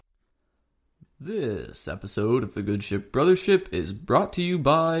This episode of The Good Ship Brothership is brought to you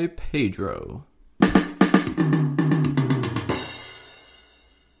by Pedro.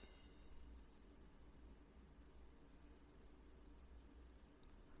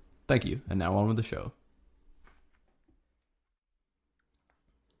 Thank you, and now on with the show.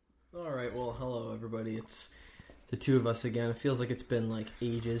 Alright, well, hello everybody. It's the two of us again. It feels like it's been like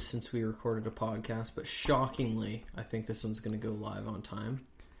ages since we recorded a podcast, but shockingly, I think this one's going to go live on time.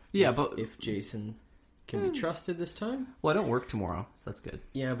 Yeah, if Jason can be trusted this time. Well, I don't work tomorrow, so that's good.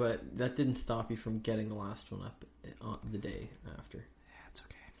 Yeah, but that didn't stop you from getting the last one up on the day after. Yeah, it's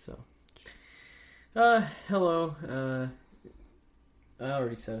okay. So, hello. I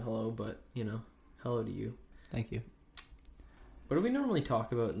already said hello, but, hello to you. Thank you. What do we normally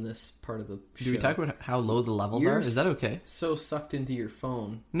talk about in this part of the show? Do we talk about how low the levels are? Is that okay? So sucked into your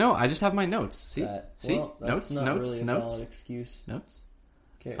phone. No, I just have my notes. See? See? Well, that's not really a valid excuse. Notes?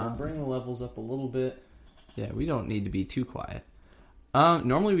 Okay, we'll bring the levels up a little bit. Yeah, we don't need to be too quiet.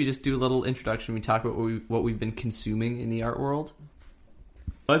 Normally we just do a little introduction. We talk about what we've been consuming in the art world.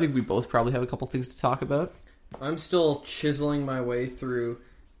 I think we both probably have a couple things to talk about. I'm still chiseling my way through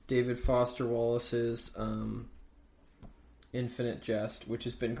David Foster Wallace's Infinite Jest, which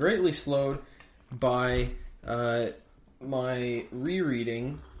has been greatly slowed by my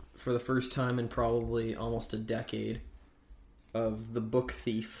rereading for the first time in probably almost a decade of The Book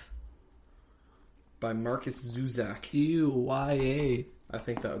Thief by Marcus Zuzak. YA. I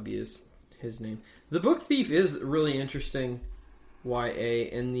think that would be his name. The Book Thief is really interesting YA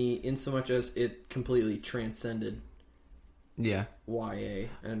in so much as it completely transcended YA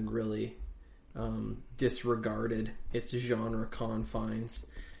and really disregarded its genre confines.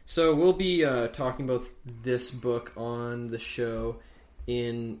 So we'll be talking about this book on the show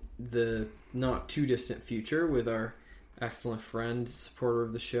in the not too distant future with our excellent friend, supporter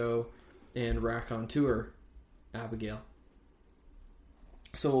of the show, and raconteur, Abigail.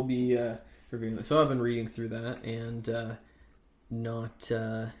 So we'll be reviewing this. So I've been reading through that and not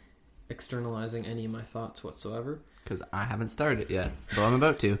externalizing any of my thoughts whatsoever. Because I haven't started it yet, but I'm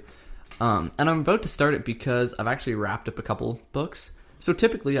about to. And I'm about to start it because I've actually wrapped up a couple books. So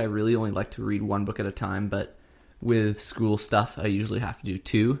typically I really only like to read one book at a time, but with school stuff I usually have to do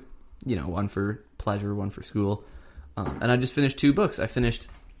two. One for pleasure, one for school. And I just finished two books. I finished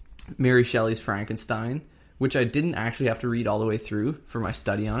Mary Shelley's Frankenstein, which I didn't actually have to read all the way through for my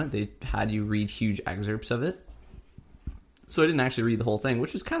study on it. They had you read huge excerpts of it. So I didn't actually read the whole thing,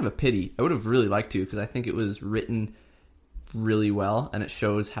 which was kind of a pity. I would have really liked to, because I think it was written really well, and it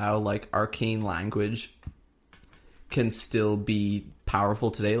shows how arcane language can still be powerful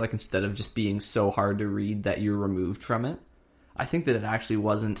today, instead of just being so hard to read that you're removed from it. I think that it actually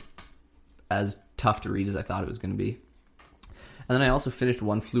wasn't as tough to read as I thought it was going to be. And then I also finished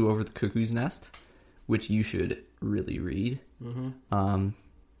One Flew Over the Cuckoo's Nest, which you should really read. Mm-hmm.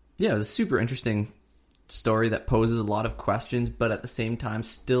 It was a super interesting story that poses a lot of questions, but at the same time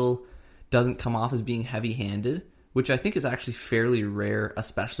still doesn't come off as being heavy-handed, which I think is actually fairly rare,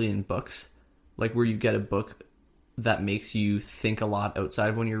 especially in books, where you get a book that makes you think a lot outside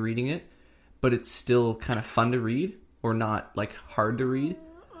of when you're reading it, but it's still kind of fun to read, or not hard to read.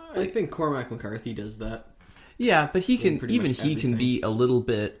 I think Cormac McCarthy does that. Yeah, but he can be a little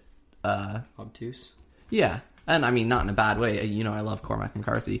bit obtuse. Yeah, and I mean not in a bad way. I love Cormac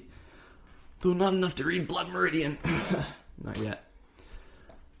McCarthy, though not enough to read Blood Meridian. Not yet.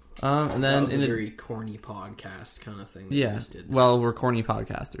 And then that was a very corny podcast kind of thing. Yeah, just did. Well, we're corny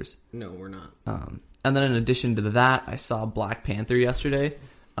podcasters. No, we're not. And then in addition to that, I saw Black Panther yesterday.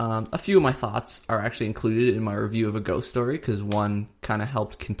 A few of my thoughts are actually included in my review of A Ghost Story, because one kind of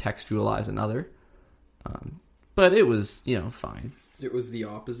helped contextualize another. But it was, fine. It was the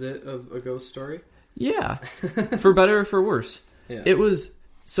opposite of A Ghost Story? Yeah. For better or for worse. Yeah. It was...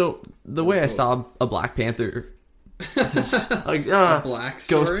 So, the way I saw a Black Panther... a black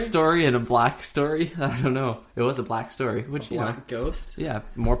story? Ghost story and a black story. I don't know. It was a black story, which black ghost. Yeah,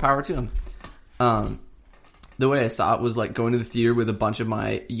 more power to him. The way I saw it was going to the theater with a bunch of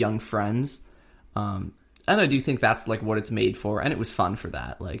my young friends, and I do think that's what it's made for, and it was fun for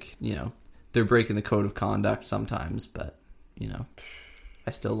that. They're breaking the code of conduct sometimes, but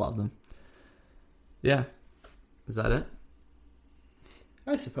I still love them. Yeah, is that it?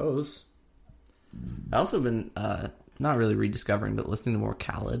 I suppose. I also been not really rediscovering, but listening to more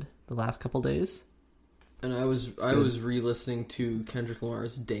Khaled the last couple days. And I was re-listening to Kendrick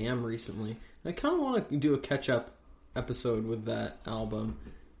Lamar's Damn recently. I kind of want to do a catch-up episode with that album,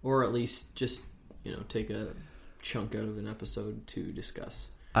 or at least just take a chunk out of an episode to discuss.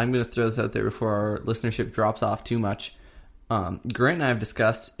 I'm going to throw this out there before our listenership drops off too much. Grant and I have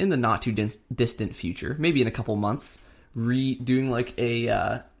discussed in the not too distant future, maybe in a couple months, doing like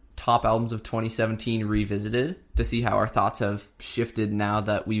a top albums of 2017 revisited to see how our thoughts have shifted now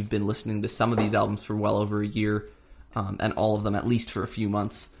that we've been listening to some of these albums for well over a year, and all of them at least for a few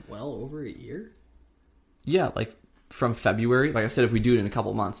months. Well over a year? Yeah, like from February. Like I said, if we do it in a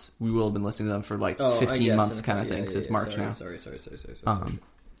couple months, we will have been listening to them for like 15 months kind of thing, because it's March now. Sorry.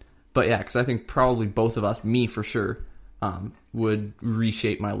 But yeah, because I think probably both of us, me for sure, would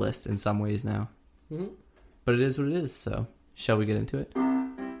reshape my list in some ways now. Mm-hmm. But it is what it is, so shall we get into it?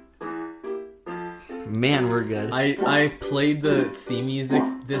 Man, we're good. I played the theme music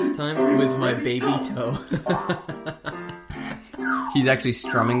this time with my baby toe. He's actually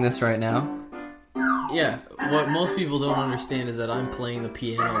strumming this right now. Yeah, what most people don't understand is that I'm playing the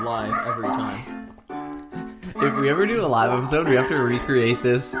piano live every time. If we ever do a live episode, we have to recreate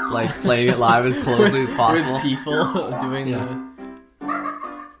this, like playing it live as closely as possible. With people doing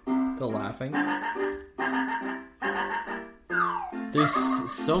the laughing. There's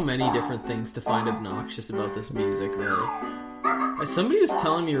so many different things to find obnoxious about this music, really. Somebody was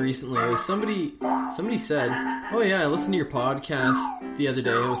telling me recently, it was somebody said, oh yeah, I listened to your podcast the other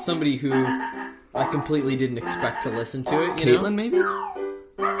day. It was somebody who I completely didn't expect to listen to it, you know? Caitlin, maybe?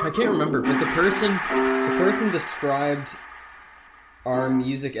 I can't remember, but the person described our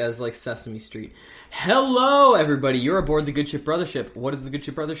music as like Sesame Street. Hello, everybody. You're aboard the Good Ship Brothership. What is the Good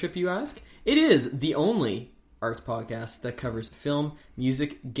Ship Brothership, you ask? It is the only arts podcast that covers film,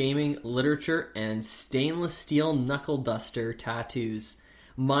 music, gaming, literature, and stainless steel knuckle duster tattoos.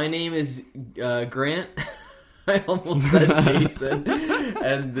 My name is Grant. I almost said Jason.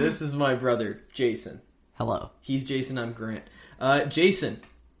 And this is my brother, Jason. Hello. He's Jason, I'm Grant. Jason,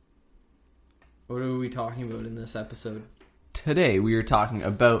 what are we talking about in this episode? Today we are talking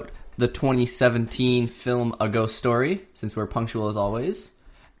about the 2017 film A Ghost Story, since we're punctual as always.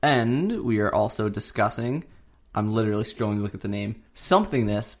 And we are also discussing, I'm literally scrolling to look at the name,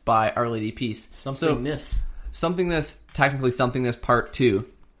 Somethingness by Our Lady Peace. Somethingness. Somethingness, technically Somethingness Part 2.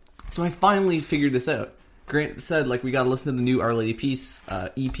 So I finally figured this out. Grant said, like, we gotta listen to the new Our Lady Peace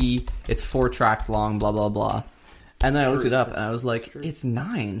EP. It's 4 tracks long, blah, blah, blah. And then I looked it up, and I was like, it's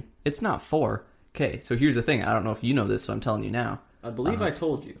 9. It's not 4. Okay, so here's the thing. I don't know if you know this, so I'm telling you now. I believe I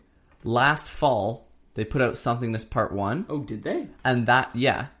told you. Last fall, they put out Somethingness Part 1. Oh, did they? And that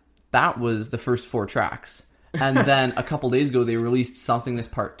was the first 4 tracks. And then a couple days ago, they released Somethingness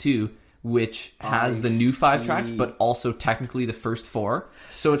Part 2, which has the new 5 tracks, but also technically the first 4.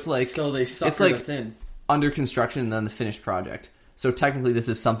 So it's like... So they suckered us in. Under construction and then the finished project. So technically this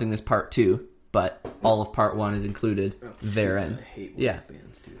is Somethingness Part 2, but all of Part 1 is included therein. I hate when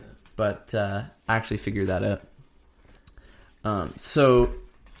bands do that. But I actually figured that out. So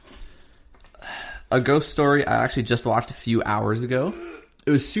A Ghost Story I actually just watched a few hours ago.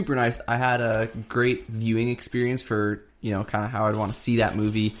 It was super nice. I had a great viewing experience for, you know, kind of how I'd want to see that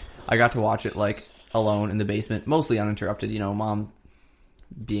movie. I got to watch it like alone in the basement, mostly uninterrupted, you know, mom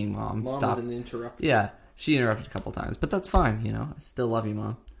being mom. Mom Stop. is an interrupter. Yeah. She interrupted a couple times, but that's fine, you know. I still love you,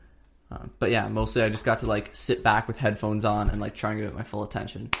 Mom. But yeah, mostly I just got to like sit back with headphones on and like try and give it my full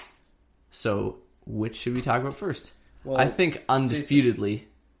attention. So, which should we talk about first? Well, I think undisputedly. Jason,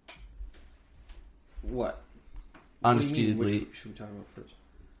 what? Undisputedly. Which should we talk about first?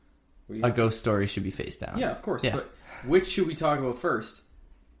 A Ghost Story should be face down. Yeah, of course. Yeah. But which should we talk about first?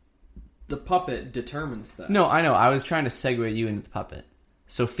 The puppet determines that. No, I know. I was trying to segue you into the puppet.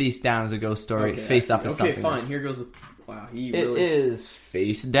 So face down is A Ghost Story, face up is Somethingness. Okay, fine. Here goes the... Wow, It is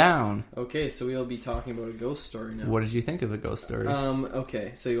face down. Okay, so we'll be talking about A Ghost Story now. What did you think of A Ghost Story?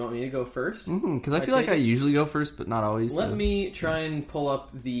 Okay, so you want me to go first? Because I feel like I usually go first, but not always. Let me try and pull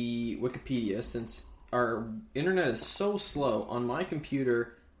up the Wikipedia, since our internet is so slow. On my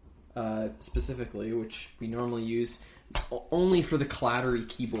computer, specifically, which we normally use only for the clattery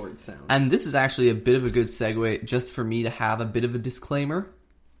keyboard sound. And this is actually a bit of a good segue, just for me to have a bit of a disclaimer.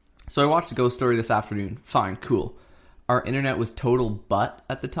 So I watched A Ghost Story this afternoon. Fine, cool. Our internet was total butt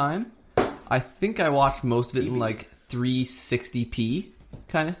at the time. I think I watched most of it in like 360p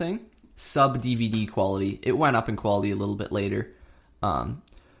kind of thing. Sub-DVD quality. It went up in quality a little bit later.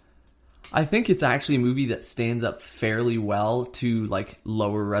 I think it's actually a movie that stands up fairly well to like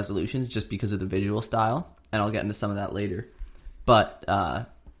lower resolutions just because of the visual style. And I'll get into some of that later. But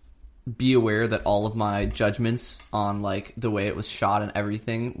be aware that all of my judgments on like the way it was shot and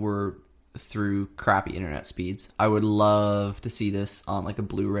everything were through crappy internet speeds. I would love to see this on like a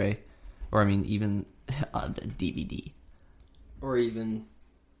Blu-ray, or I mean even on a DVD, or even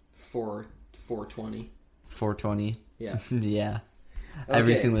 420. 420. Yeah. Yeah. Okay.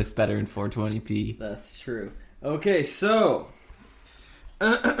 Everything looks better in 420p. That's true. Okay, so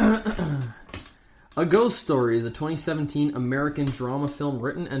A Ghost Story is a 2017 American drama film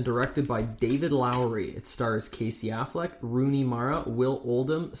written and directed by David Lowery. It stars Casey Affleck, Rooney Mara, Will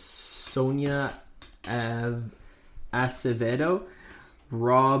Oldham, Sonia Acevedo,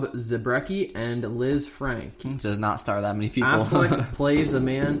 Rob Zabrecki, and Liz Frank. It does not star that many people. Affleck plays a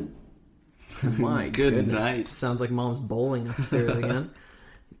man... My Good goodness. night. Sounds like Mom's bowling upstairs again.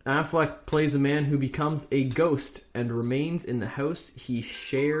 Affleck plays a man who becomes a ghost and remains in the house he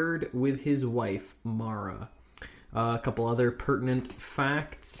shared with his wife, Mara. A couple other pertinent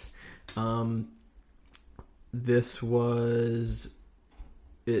facts. This was...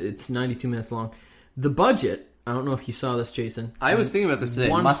 It's 92 minutes long. The budget, I don't know if you saw this, Jason. I was thinking about this today.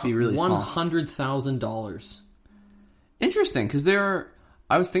 It must be really small. $100,000. Interesting, because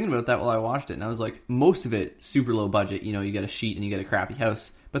I was thinking about that while I watched it, and I was like, most of it, super low budget. You know, you get a sheet and you get a crappy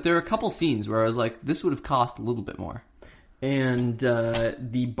house. But there are a couple scenes where I was like, this would have cost a little bit more. And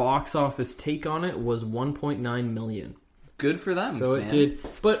the box office take on it was $1.9 million. Good for them. So man. it did.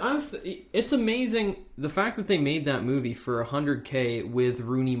 But honestly, it's amazing the fact that they made that movie for $100K with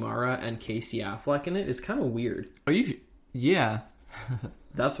Rooney Mara and Casey Affleck in it is kind of weird. Are you? Yeah.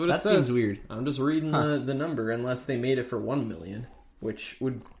 That's what it that says. Seems weird. I'm just reading the number, unless they made it for $1 million, which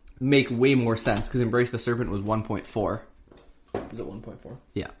would make way more sense because Embrace the Serpent was 1.4. Is it 1.4?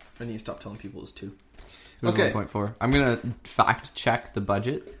 Yeah. I need to stop telling people it's 2. It was 1.4. I'm going to fact check the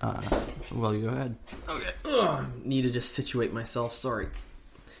budget. Well, you go ahead. Okay. Need to just situate myself. Sorry.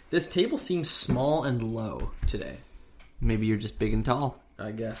 This table seems small and low today. Maybe you're just big and tall.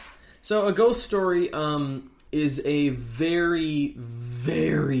 I guess. So, A Ghost Story is a very,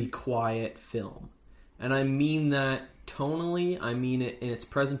 very quiet film. And I mean that tonally, I mean it in its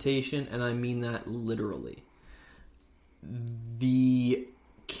presentation, and I mean that literally. The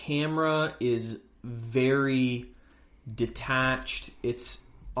camera is very detached. It's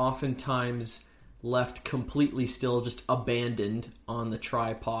oftentimes left completely still, just abandoned on the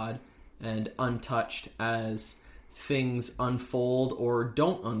tripod and untouched as things unfold or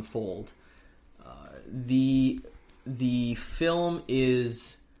don't unfold. The film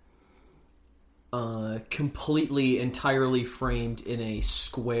is completely, entirely framed in a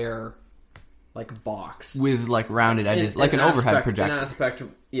square, like, box with like rounded edges, like an overhead projector.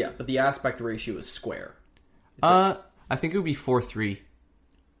 But the aspect ratio is square. I think it would be 4:3.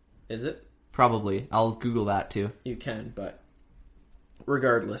 Is it? Probably. I'll Google that too. You can, but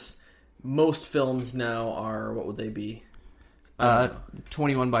regardless, most films now are, what would they be?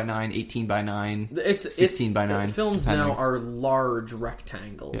 21 by 9, 18 by 9, 16 by 9. Films depending. now are large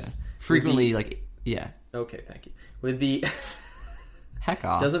rectangles. Yeah. Frequently, yeah. Okay, thank you. With the heck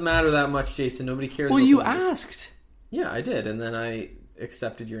off. Doesn't matter that much, Jason. Nobody cares. Well, about you numbers. asked. Yeah, I did, and then I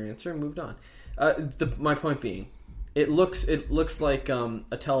accepted your answer and moved on. My point being, it looks like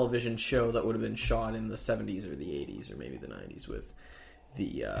a television show that would have been shot in the 70s or the 80s or maybe the 90s with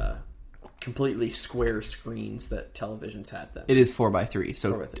the completely square screens that televisions had then. It is 4:3,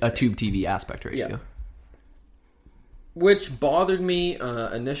 so 4:3, a tube TV aspect ratio. Yeah. Which bothered me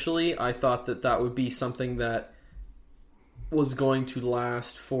initially. I thought that would be something that was going to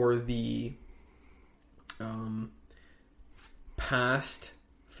last for the past,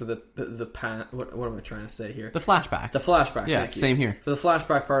 for the past. What am I trying to say here? The flashback. The flashback. Yeah, same here. For the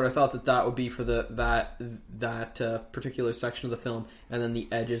flashback part, I thought that would be for that particular section of the film, and then the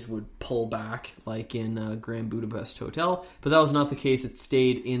edges would pull back, like in Grand Budapest Hotel. But that was not the case. It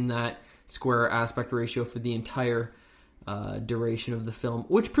stayed in that square aspect ratio for the entire duration of the film,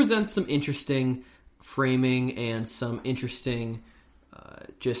 which presents some interesting framing and some interesting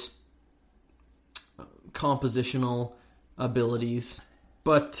just compositional abilities,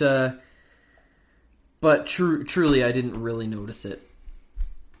 but truly I didn't really notice it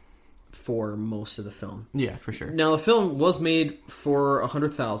for most of the film. Yeah, for sure. Now, the film was made for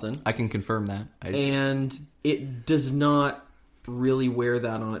 $100,000. I can confirm that. And it does not really wear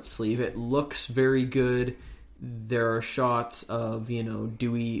that on its sleeve. It looks very good. There are shots of,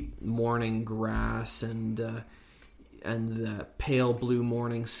 dewy morning grass and the pale blue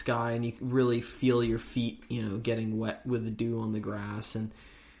morning sky, and you really feel your feet, getting wet with the dew on the grass,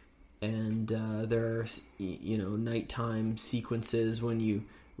 and there are, nighttime sequences when you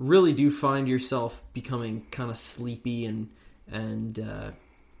really do find yourself becoming kind of sleepy and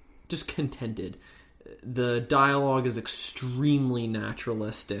just contented. The dialogue is extremely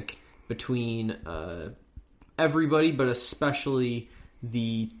naturalistic between everybody, but especially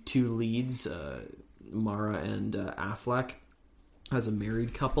the two leads, Mara and Affleck, as a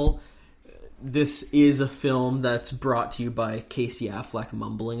married couple. This is a film that's brought to you by Casey Affleck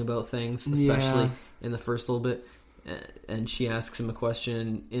mumbling about things, especially in the first little bit, and she asks him a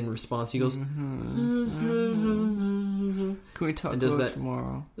question. In response, he goes, Can we talk and does about that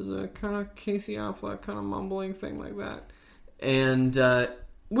tomorrow? Does a kind of Casey Affleck kind of mumbling thing like that, and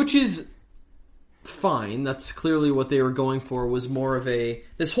which is fine. That's clearly what they were going for. Was more of a.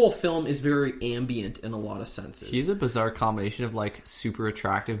 This whole film is very ambient in a lot of senses. He's a bizarre combination of like super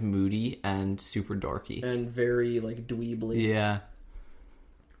attractive, moody, and super dorky, and very like dweebly. Yeah,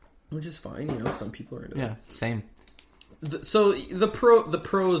 which is fine. Some people are into yeah, same. So the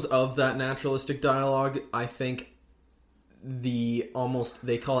pros of that naturalistic dialogue, I think they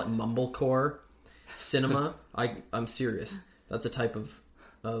call it mumblecore cinema. I'm serious. That's a type of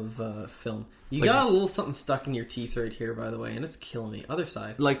film. You got a little something stuck in your teeth right here, by the way, and it's killing me. Other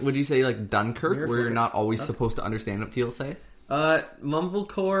side. Like, would you say like Dunkirk, where you're not always supposed to understand what people say?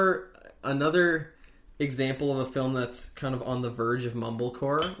 Mumblecore, another example of a film that's kind of on the verge of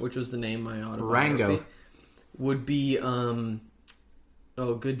mumblecore, which was the name of my autobiography. Rango. Would be good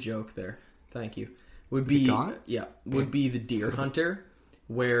joke there. Thank you. Would be the Deer Hunter,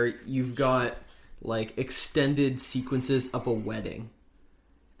 where you've got like extended sequences of a wedding,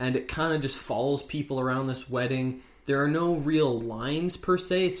 and it kind of just follows people around this wedding. There are no real lines per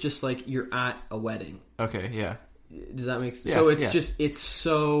se. It's just like you're at a wedding. Okay, yeah. Does that make sense? Yeah, so it's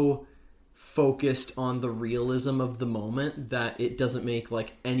so focused on the realism of the moment that it doesn't make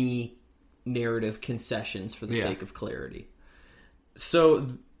like any narrative concessions for the sake of clarity. So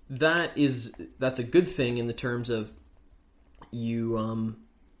that's a good thing in the terms of you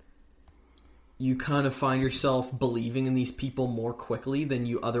kind of find yourself believing in these people more quickly than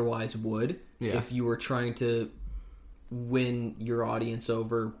you otherwise would if you were trying to win your audience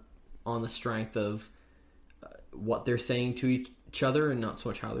over on the strength of what they're saying to each other and not so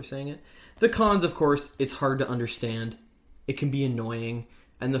much how they're saying it. The cons, of course, it's hard to understand. It can be annoying.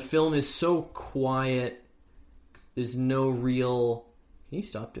 And the film is so quiet. There's no real... Can you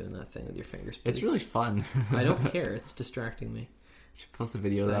stop doing that thing with your fingers, please? It's really fun. I don't care. It's distracting me. You should post a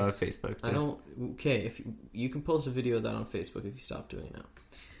video of that on Facebook. I don't... Okay, if you can post a video of that on Facebook if you stop doing it now.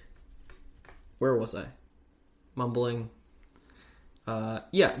 Where was I? Mumbling.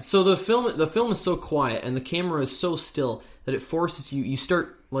 So the film is so quiet and the camera is so still that it forces you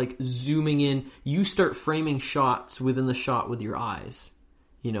start like zooming in. You start framing shots within the shot with your eyes.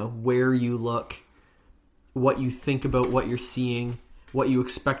 Where you look, what you think about what you're seeing, what you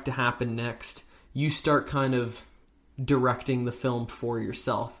expect to happen next. You start kind of directing the film for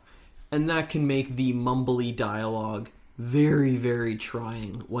yourself. And that can make the mumbly dialogue very, very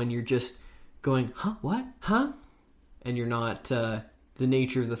trying when you're just going, huh, what, huh? And you're not, the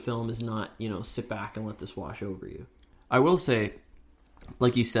nature of the film is not, sit back and let this wash over you. I will say,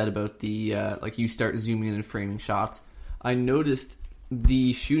 like you said about the, like you start zooming in and framing shots, I noticed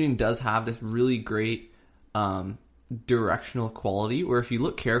the shooting does have this really great directional quality where if you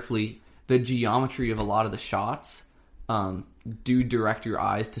look carefully, the geometry of a lot of the shots do direct your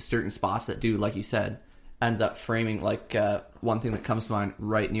eyes to certain spots that do, like you said, ends up framing. Like one thing that comes to mind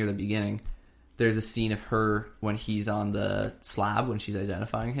right near the beginning, there's a scene of her when he's on the slab when she's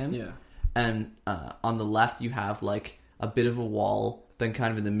identifying him. Yeah. And on the left you have like a bit of a wall, then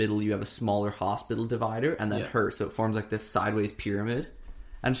kind of in the middle you have a smaller hospital divider, and then her. So it forms like this sideways pyramid.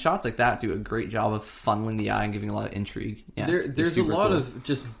 And shots like that do a great job of funneling the eye and giving a lot of intrigue. Yeah, there's a lot of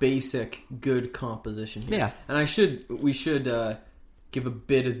just basic good composition here. Yeah. And we should give a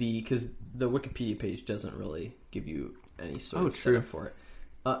bit of because the Wikipedia page doesn't really give you any sort of setup for it.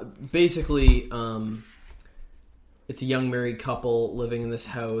 Basically, it's a young married couple living in this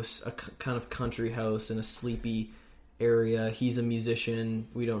house, a kind of country house in a sleepy area. He's a musician.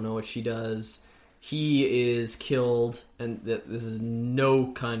 We don't know what she does. He is killed, and this is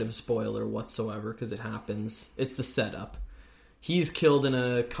no kind of spoiler whatsoever because it happens. It's the setup. He's killed in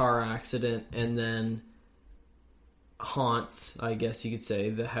a car accident and then haunts, I guess you could say,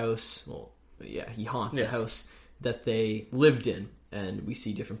 the house. Well, yeah, he haunts the house that they lived in, and we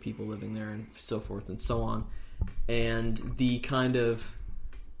see different people living there and so forth and so on. And the kind of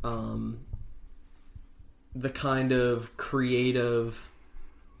creative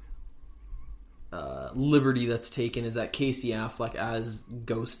liberty that's taken is that Casey Affleck as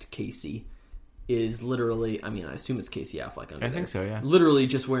Ghost Casey is literally, I mean, I assume it's Casey Affleck under I think so, yeah. Literally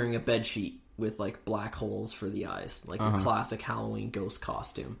just wearing a bed sheet with like black holes for the eyes, like a classic Halloween ghost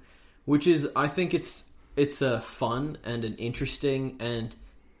costume, which is, I think it's a fun and an interesting, and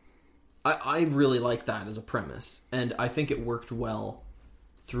I really like that as a premise, and I think it worked well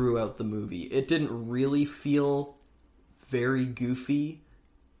throughout the movie. It didn't really feel very goofy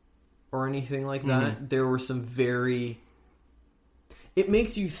or anything like that. There were some it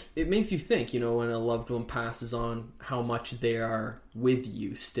makes you think, when a loved one passes on, how much they are with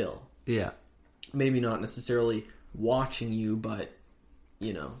you still. Yeah. Maybe not necessarily watching you, but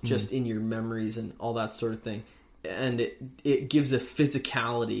just in your memories and all that sort of thing. And it gives a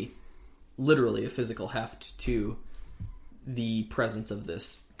physicality, literally a physical heft to the presence of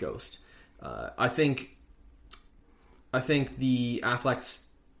this ghost. I think the Affleck's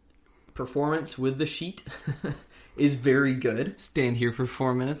performance with the sheet is very good. Stand here for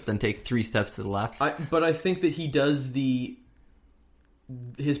 4 minutes, then take 3 steps to the left. But I think that he does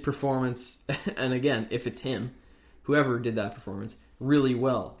his performance, and again, if it's him, whoever did that performance, really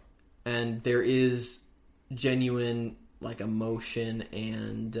well. And there is genuine emotion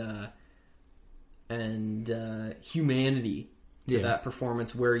and humanity to that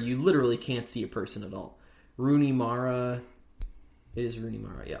performance, where you literally can't see a person at all. Rooney Mara,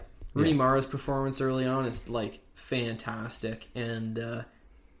 yeah. Rooney Mara's performance early on is fantastic, and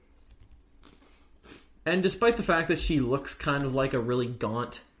despite the fact that she looks kind of like a really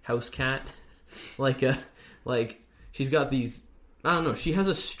gaunt house cat, she's got these, I don't know, she has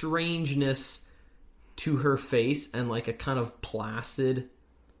a strangeness to her face and a kind of placid,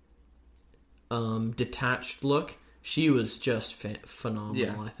 detached look. She was just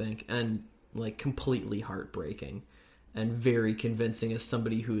phenomenal, I think, and completely heartbreaking, and very convincing as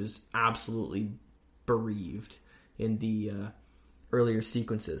somebody who is absolutely bereaved in the earlier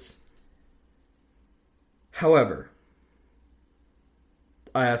sequences. However,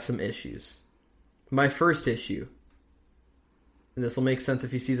 I have some issues. My first issue, and this will make sense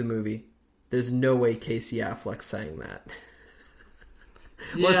if you see the movie, there's no way Casey Affleck sang that.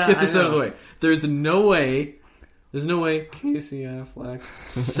 Let's get this out of the way. There's no way Casey Affleck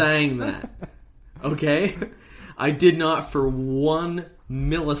sang that. Okay? I did not for 1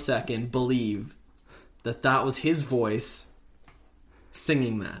 millisecond believe that was his voice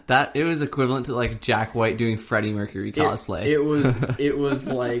singing that. That it was equivalent to Jack White doing Freddie Mercury cosplay. It was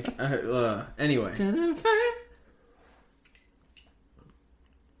anyway.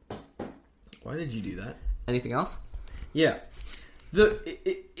 Why did you do that? Anything else? Yeah.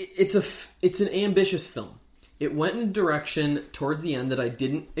 It's an ambitious film. It went in a direction towards the end that I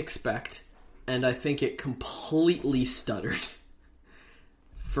didn't expect, and I think it completely stuttered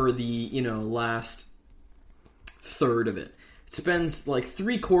for the, last third of it. It spends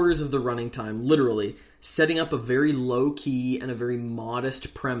 3/4 of the running time, literally, setting up a very low-key and a very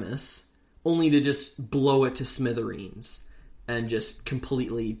modest premise, only to just blow it to smithereens and just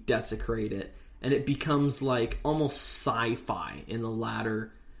completely desecrate it. And it becomes almost sci-fi in the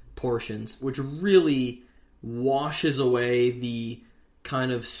latter portions, which really washes away the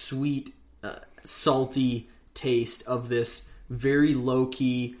kind of sweet, salty taste of this very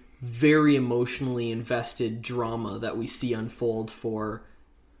low-key, very emotionally invested drama that we see unfold for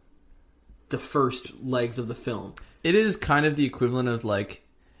the first legs of the film. It is kind of the equivalent of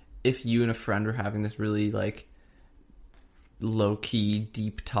if you and a friend were having this really low-key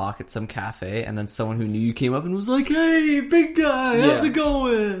deep talk at some cafe, and then someone who knew you came up and was like, "Hey, big guy, how's it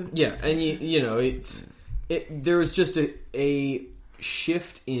going?" Yeah, and there was just a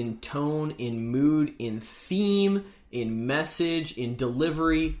shift in tone, in mood, in theme, in message, in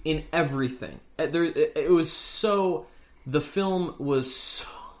delivery, in everything. The film was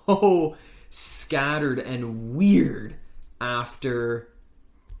so scattered and weird after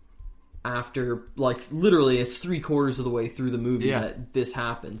literally it's 3/4 of the way through the movie that this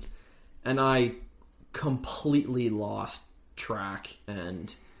happens, and I completely lost track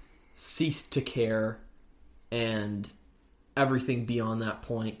and ceased to care, and everything beyond that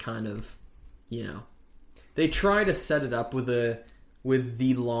point kind of, they try to set it up with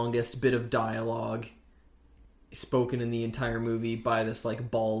the longest bit of dialogue spoken in the entire movie by this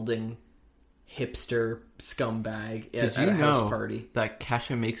balding hipster scumbag at a house party. That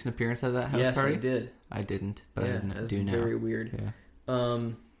Kesha makes an appearance at that house party? Yes, I did. I didn't, but I didn't do now. Very weird.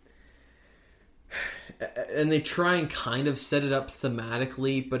 Yeah. And they try and kind of set it up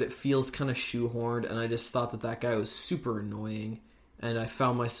thematically, but it feels kind of shoehorned, and I just thought that guy was super annoying, and I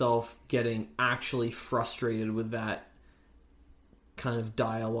found myself getting actually frustrated with that kind of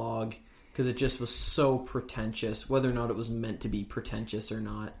dialogue, because it just was so pretentious, whether or not it was meant to be pretentious or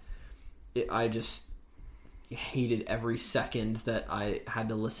not. I just hated every second that I had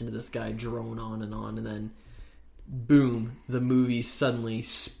to listen to this guy drone on, and then boom, the movie's suddenly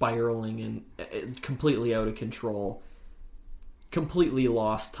spiraling and completely out of control. Completely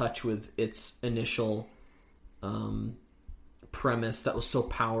lost touch with its initial premise that was so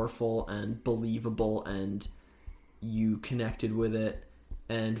powerful and believable, and you connected with it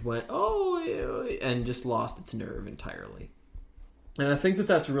and went, and just lost its nerve entirely. And I think that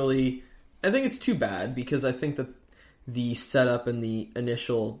that's really... I think it's too bad, because I think that the setup and the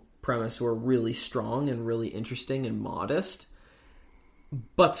initial premise were really strong and really interesting and modest.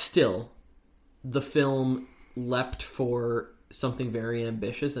 But still, the film leapt for something very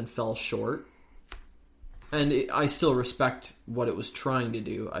ambitious and fell short. And I still respect what it was trying to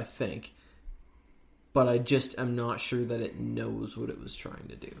do, I think. But I just am not sure that it knows what it was trying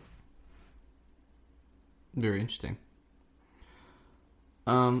to do. Very interesting.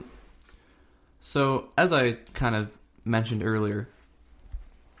 So, as I kind of mentioned earlier,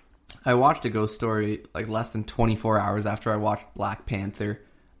 I watched A Ghost Story like less than 24 hours after I watched Black Panther,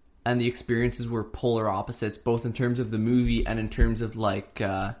 and the experiences were polar opposites, both in terms of the movie and in terms of like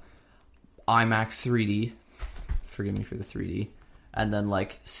IMAX 3D. Forgive me for the 3D. And then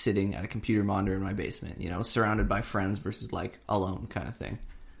like sitting at a computer monitor in my basement, you know, surrounded by friends versus like alone kind of thing.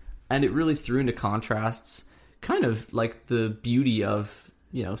 And it really threw into contrasts kind of like the beauty of,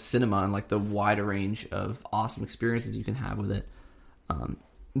 you know, cinema and like the wider range of awesome experiences you can have with it.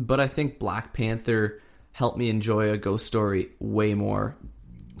 But I think Black Panther helped me enjoy A Ghost Story way more.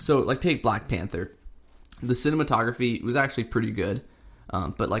 So like take Black Panther. The cinematography was actually pretty good,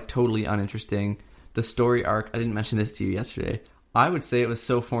 but like totally uninteresting. The story arc, I didn't mention this to you yesterday. I would say it was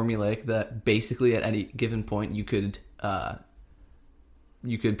so formulaic that basically at any given point you could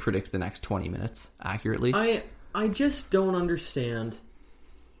predict the next 20 minutes accurately. I just don't understand.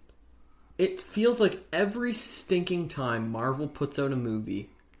 It feels like every stinking time Marvel puts out a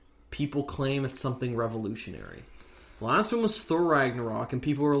movie, people claim it's something revolutionary. Last one was Thor Ragnarok, and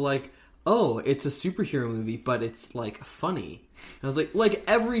people were like, oh, it's a superhero movie, but it's like funny. And I was like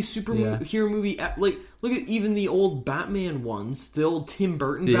every superhero movie, like look at even the old Batman ones, the old Tim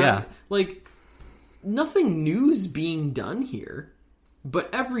Burton Batman. Like nothing new's being done here, but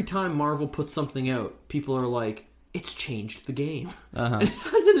every time Marvel puts something out, people are like, it's changed the game. And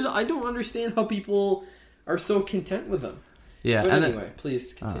hasn't it? I don't understand how people are so content with them. Yeah, but and anyway,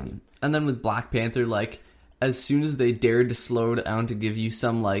 please continue. And then with Black Panther, like as soon as they dared to slow down to give you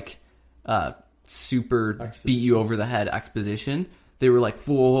some like super beat you over the head exposition, they were like,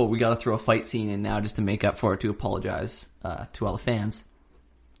 whoa, we gotta throw a fight scene in now just to make up for it, to apologize to all the fans.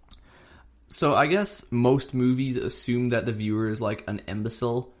 So I guess most movies assume that the viewer is like an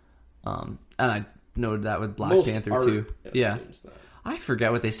imbecile, and I noted that with Black Panther too. Yeah, I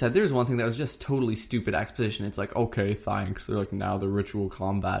forget what they said. There's one thing that was just totally stupid exposition. It's like, okay, thanks. They're like, now the ritual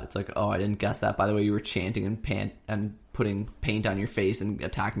combat. It's like, oh, I didn't guess that. By the way, you were chanting and putting paint on your face and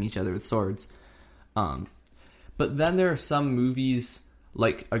attacking each other with swords. But then there are some movies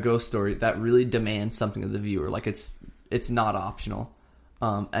like A Ghost Story that really demand something of the viewer. Like it's not optional.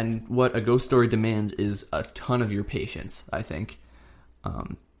 And what A Ghost Story demands is a ton of your patience, I think.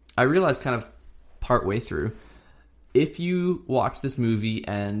 I realized kind of partway through, if you watch this movie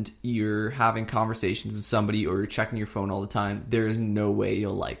and you're having conversations with somebody or you're checking your phone all the time, there is no way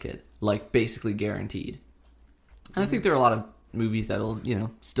you'll like it. Like, basically guaranteed. And I think there are a lot of movies that'll, you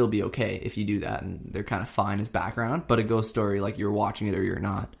know, still be okay if you do that, and they're kind of fine as background. But A Ghost Story, like, you're watching it or you're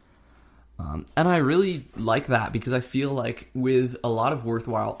not. And I really like that, because I feel like with a lot of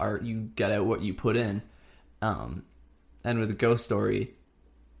worthwhile art, you get out what you put in. And with A Ghost Story,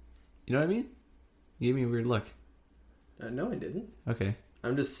 you know what I mean? You gave me a weird look. No, I didn't. Okay.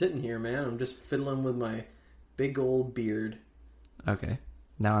 I'm just sitting here, man. I'm just fiddling with my big old beard. Okay.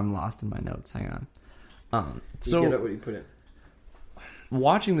 Now I'm lost in my notes. Hang on. So get out what you put in.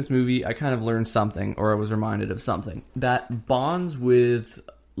 Watching this movie, I kind of learned something, or I was reminded of something, that bonds with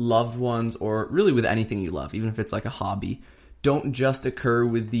loved ones, or really with anything you love, even if it's like a hobby, don't just occur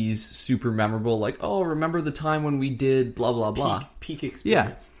with these super memorable, like, oh, remember the time when we did blah, blah, blah. Peak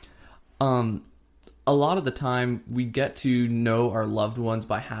experience. Yeah. A lot of the time, we get to know our loved ones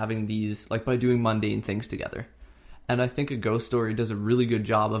by having these, like, by doing mundane things together. And I think A Ghost Story does a really good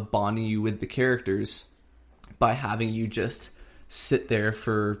job of bonding you with the characters by having you just sit there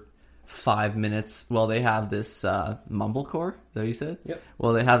for 5 minutes while they have this mumblecore. Is that what you said? Yep.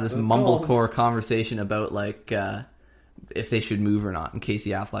 Well, they have this mumblecore conversation about, like, if they should move or not. And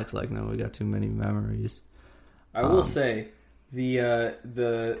Casey Affleck's like, no, we got too many memories. I will say,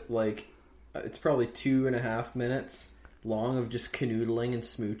 the like, it's probably 2.5 minutes long of just canoodling and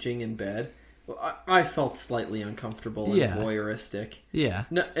smooching in bed. Well, I felt slightly uncomfortable and voyeuristic. Yeah.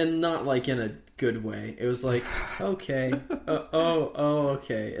 No, and not like in a good way. It was like, okay.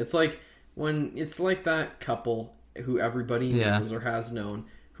 Okay. It's like when it's like that couple who everybody knows or has known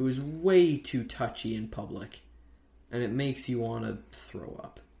who's way too touchy in public. And it makes you want to throw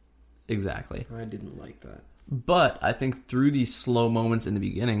up. Exactly. I didn't like that. But I think through these slow moments in the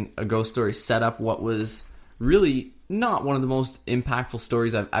beginning, A Ghost Story set up what was really not one of the most impactful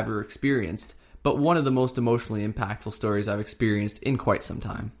stories I've ever experienced, but one of the most emotionally impactful stories I've experienced in quite some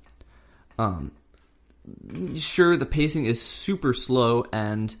time. Sure, the pacing is super slow,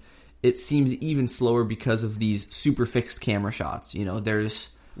 and it seems even slower because of these super fixed camera shots. You know, there's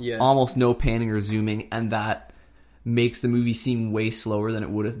almost no panning or zooming, and that makes the movie seem way slower than it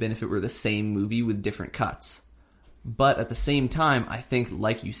would have been if it were the same movie with different cuts. But at the same time, I think,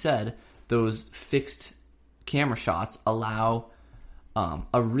 like you said, those fixed camera shots allow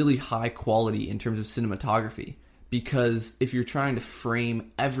a really high quality in terms of cinematography. Because if you're trying to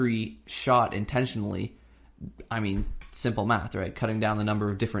frame every shot intentionally, I mean, simple math, right? Cutting down the number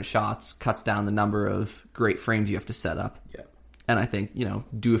of different shots cuts down the number of great frames you have to set up. Yeah. And I think,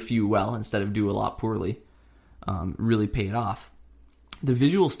 do a few well instead of do a lot poorly really pay it off. The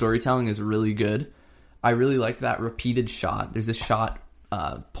visual storytelling is really good. I really like that repeated shot. There's a shot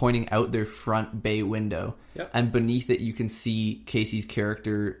pointing out their front bay window. Yep. And beneath it you can see Casey's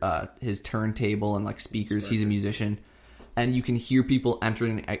character, his turntable and like speakers. He's a musician. And you can hear people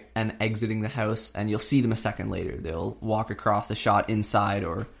entering and exiting the house, and you'll see them a second later. They'll walk across the shot inside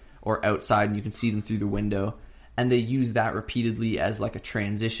or outside, and you can see them through the window. And they use that repeatedly as like a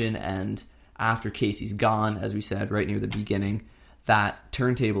transition, and after Casey's gone, as we said right near the beginning, that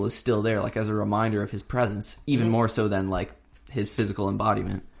turntable is still there, like as a reminder of his presence, even more so than like his physical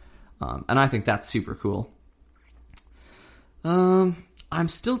embodiment. And I think that's super cool. I'm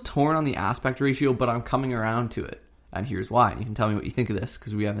still torn on the aspect ratio, but I'm coming around to it. And here's why. And you can tell me what you think of this,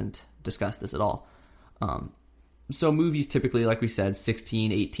 because we haven't discussed this at all. So movies typically, like we said,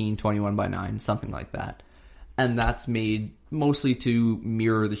 16, 18, 21 by 9, something like that. And that's made mostly to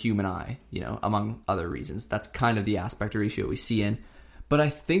mirror the human eye, among other reasons. That's kind of the aspect ratio we see in. But I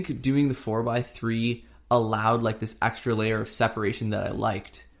think doing the 4:3 allowed like this extra layer of separation that I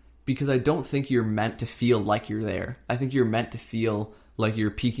liked. Because I don't think you're meant to feel like you're there. I think you're meant to feel like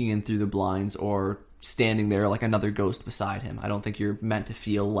you're peeking in through the blinds or standing there like another ghost beside him. I don't think you're meant to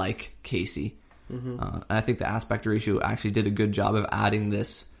feel like Casey. And I think the aspect ratio actually did a good job of adding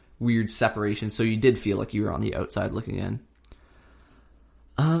this weird separation, so you did feel like you were on the outside looking in.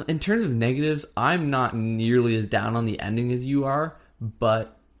 In terms of negatives, I'm not nearly as down on the ending as you are,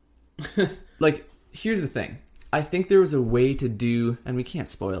 but like, here's the thing. I think there was a way to do, and we can't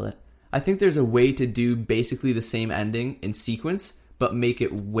spoil it, I think there's a way to do basically the same ending in sequence, but make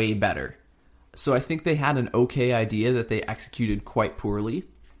it way better. So I think they had an okay idea that they executed quite poorly.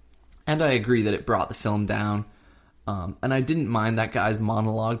 And I agree that it brought the film down. And I didn't mind that guy's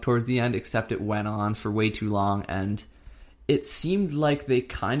monologue towards the end, except it went on for way too long. And it seemed like they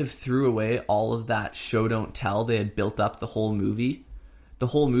kind of threw away all of that show don't tell they had built up the whole movie. The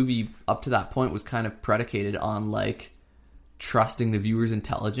whole movie up to that point was kind of predicated on like trusting the viewer's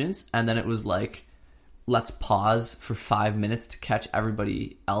intelligence. And then it was like, let's pause for 5 minutes to catch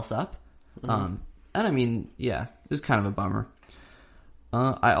everybody else up. And I mean, yeah, it was kind of a bummer.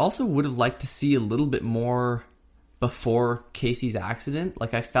 I also would have liked to see a little bit more before Casey's accident.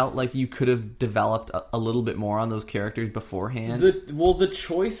 Like, I felt like you could have developed a little bit more on those characters beforehand. The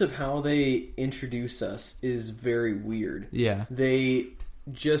choice of how they introduce us is very weird. Yeah.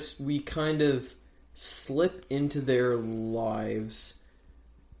 We kind of slip into their lives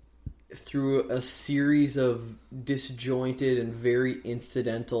through a series of disjointed and very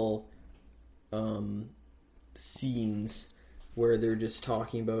incidental scenes where they're just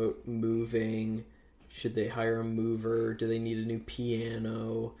talking about moving. Should they hire a mover? Do they need a new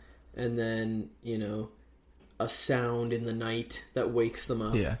piano? And then, a sound in the night that wakes them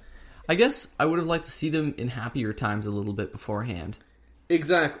up. Yeah. I guess I would have liked to see them in happier times a little bit beforehand.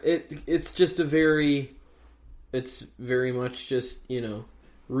 Exactly. It's very much just,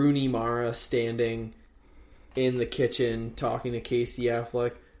 Rooney Mara standing in the kitchen talking to Casey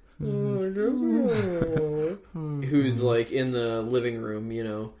Affleck. Who's like in the living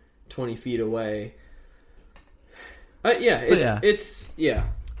room, 20 feet away. It's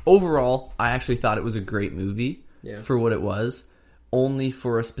Overall, I actually thought it was a great movie for what it was, only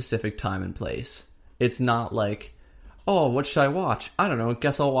for a specific time and place. It's not like, oh, what should I watch? I don't know.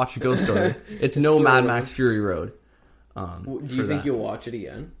 Guess I'll watch a Ghost Story. It's no Mad Max Fury Road. Do you think you'll watch it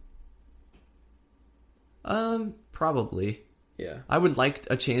again? Probably. Yeah. I would like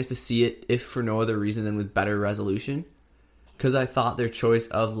a chance to see it, if for no other reason than with better resolution. Because I thought their choice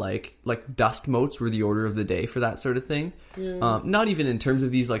of like dust motes were the order of the day for that sort of thing. Yeah. Not even in terms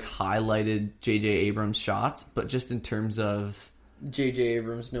of these like highlighted J.J. Abrams shots, but just in terms of... J.J.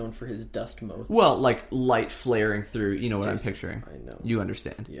 Abrams known for his dust motes. Well, like light flaring through, you know what I'm picturing. I know. You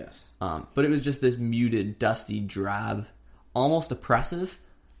understand. Yes. But it was just this muted, dusty, drab, almost oppressive,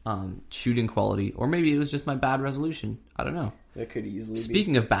 shooting quality, or maybe it was just my bad resolution. I don't know. That could easily be.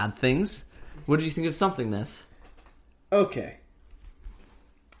 Speaking of bad things, what did you think of Somethingness? Okay.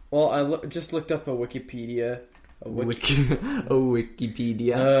 Well, I just looked up a Wikipedia. Wikipedia.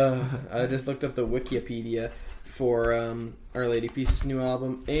 I just looked up the Wikipedia for Our Lady Peace's new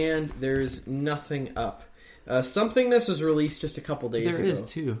album, and there's nothing up. Somethingness was released just a couple days ago. There is,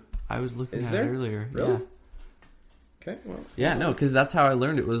 too. I was looking at it earlier. Really? Yeah. Okay, well. Yeah, no, because that's how I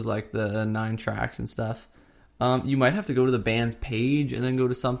learned it was like the 9 tracks and stuff. You might have to go to the band's page and then go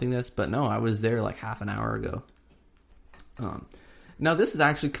to Somethingness, but no, I was there like half an hour ago. Now, this is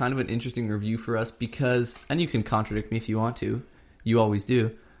actually kind of an interesting review for us because, and you can contradict me if you want to, you always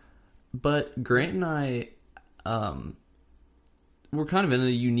do, but Grant and I, we're kind of in a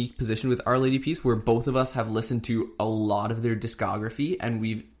unique position with Our Lady Peace where both of us have listened to a lot of their discography and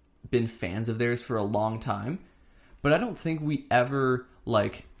we've been fans of theirs for a long time, but I don't think we ever,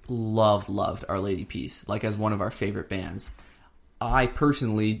 like, loved Our Lady Peace, like, as one of our favorite bands. I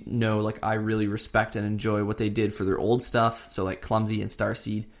personally know, like, I really respect and enjoy what they did for their old stuff, so like Clumsy and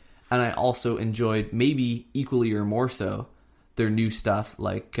Starseed, and I also enjoyed, maybe equally or more so, their new stuff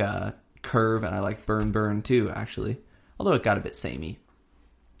like Curve, and I like Burn Burn too, actually, although it got a bit samey.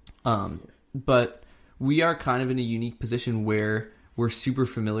 But we are kind of in a unique position where we're super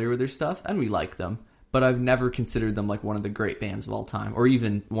familiar with their stuff, and we like them, but I've never considered them like one of the great bands of all time, or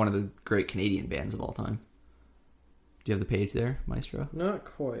even one of the great Canadian bands of all time. Do you have the page there, Maestro? Not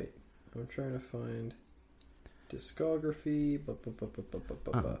quite. I'm trying to find discography.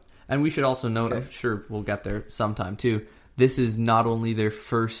 And we should also note, I'm sure we'll get there sometime too, this is not only their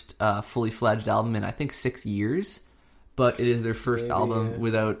first fully fledged album in I think 6 years, but it is their first album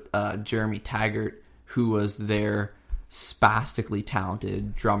without Jeremy Taggart, who was their spastically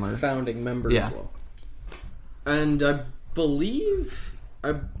talented drummer. Founding member as well. And I believe...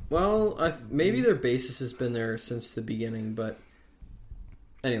 maybe their bassist has been there since the beginning, but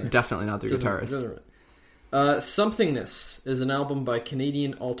anyway. Definitely not their guitarist. Somethingness is an album by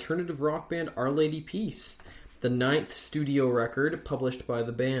Canadian alternative rock band Our Lady Peace, the 9th studio record published by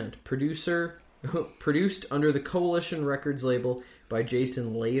the band. Produced under the Coalition Records label by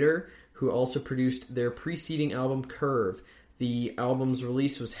Jason Lader, who also produced their preceding album Curve. The album's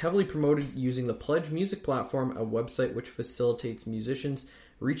release was heavily promoted using the Pledge Music platform, a website which facilitates musicians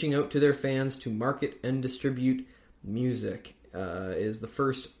reaching out to their fans to market and distribute music. It is the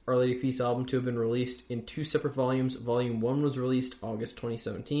first Our Lady Peace album to have been released in 2 separate volumes. Volume 1 was released August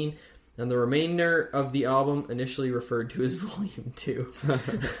 2017, and the remainder of the album, initially referred to as Volume 2,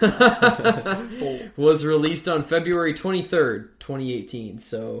 was released on February 23rd, 2018.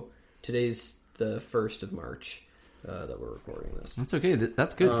 So today's the 1st of March. That we're recording this. That's okay.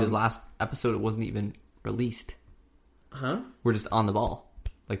 That's good because last episode it wasn't even released. Huh? We're just on the ball.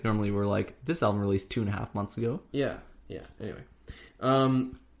 Like normally we're like, this album released 2.5 months ago. Yeah. Anyway.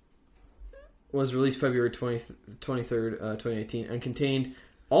 Was released February 23rd, 2018 and contained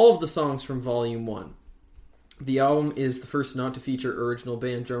all of the songs from Volume 1. The album is the first not to feature original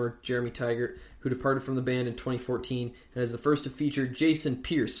band drummer Jeremy Taggart, who departed from the band in 2014, and is the first to feature Jason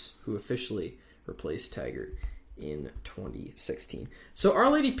Pierce, who officially replaced Taggart in 2016. So Our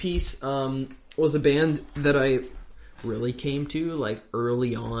Lady Peace was a band that I really came to like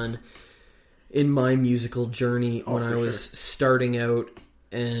early on in my musical journey when I was starting out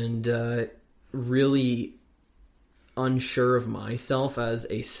and really unsure of myself as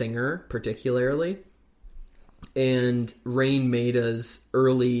a singer particularly. And Rain Maida's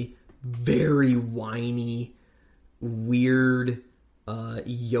early, very whiny, weird,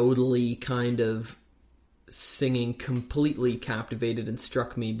 yodely kind of singing completely captivated and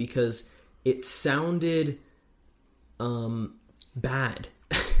struck me because it sounded bad.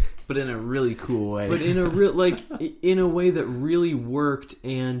 But in a really cool way. But in a in a way that really worked,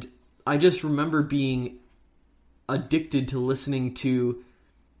 and I just remember being addicted to listening to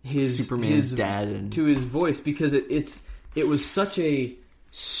Superman's dad and to his voice because it was such a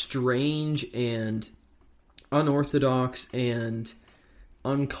strange and unorthodox and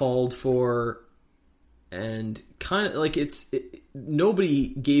uncalled for and kind of like nobody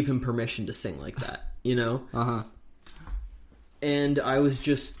gave him permission to sing like that, you know? Uh-huh. And I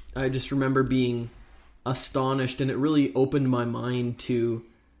just remember being astonished, and it really opened my mind to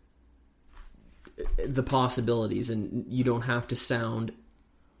the possibilities, and you don't have to sound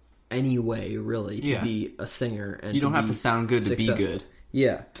any way really to be a singer, and you don't have to sound good successful. To be good.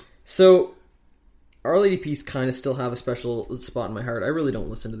 Yeah. So Our Lady Peace kind of still have a special spot in my heart. I really don't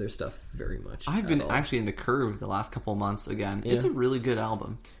listen to their stuff very much. I've been actually into Curve the last couple of months again. Yeah. It's a really good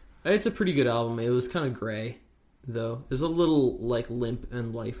album. It's a pretty good album. It was kind of gray. though. It's a little like limp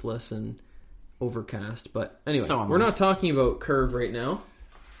and lifeless and overcast. But anyway, So am we're I. not talking about Curve right now.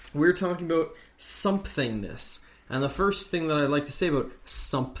 We're talking about Somethingness. And the first thing that I'd like to say about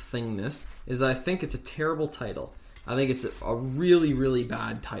Somethingness is I think it's a terrible title. I think it's a really, really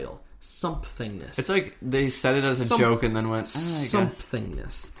bad title. Somethingness. It's like they said it as a joke and then went, I guess.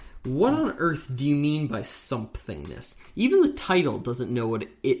 Somethingness. What on earth do you mean by somethingness? Even the title doesn't know what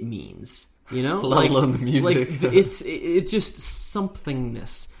it means. You know? Let alone the music. Like, it's just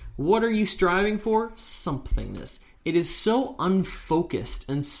somethingness. What are you striving for? Somethingness. It is so unfocused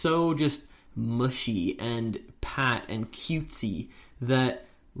and so just mushy and pat and cutesy that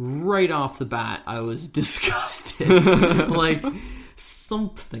right off the bat I was disgusted. Like,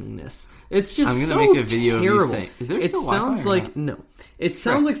 somethingness. It's just I'm gonna so make a video terrible. of you saying, is there It still sounds Wi-Fi or like no. It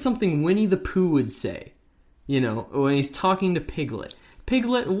sounds like something Winnie the Pooh would say. You know, when he's talking to Piglet.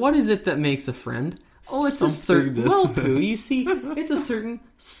 Piglet, what is it that makes a friend? Oh, it's a certain... Somethingness. Well, Pooh, you see, it's a certain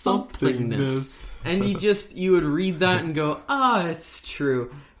somethingness. And you would read that and go, it's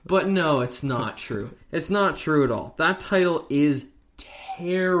true. But no, it's not true. It's not true at all. That title is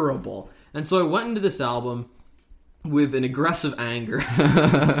terrible. And so I went into this album with an aggressive anger,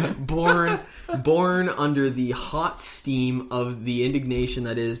 born under the hot steam of the indignation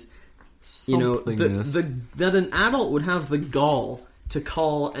that is, you know, that an adult would have the gall to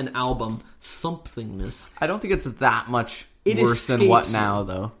call an album Somethingness. I don't think it's that much It worse than escapes What me. Now,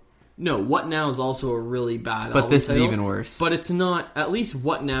 though. No, What Now is also a really bad But album this is title, even worse. But it's not, at least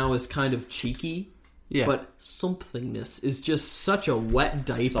What Now is kind of cheeky. Yeah. But Somethingness is just such a wet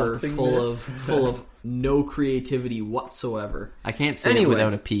diaper Somethingness? full of no creativity whatsoever. I can't say Anyway. it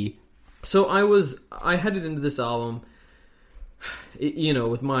without a P. So I headed into this album, you know,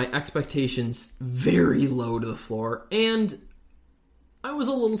 with my expectations very low to the floor, and I was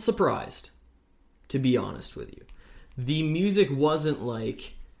a little surprised, to be honest with you. The music wasn't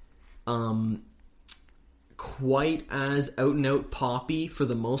like quite as out and out poppy for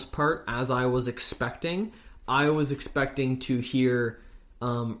the most part as I was expecting. I was expecting to hear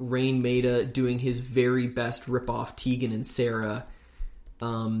Rain Maida doing his very best rip-off Tegan and Sarah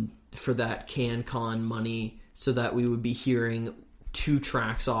for that CanCon money, so that we would be hearing 2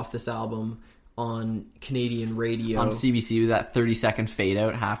 tracks off this album on Canadian radio. On CBC with that 30-second fade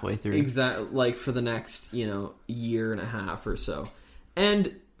out halfway through. Exactly, like for the next, you know, year and a half or so.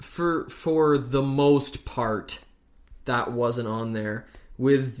 And for the most part, that wasn't on there,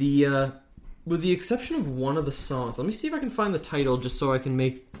 with the exception of one of the songs. Let me see if I can find the title just so I can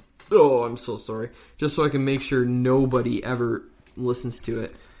make... Oh, I'm so sorry. Just so I can make sure nobody ever listens to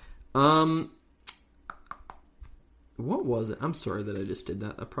it. What was it? I'm sorry that I just did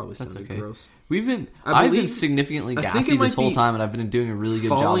that. That probably sounded gross. I've been significantly gassy this whole time, and I've been doing a really good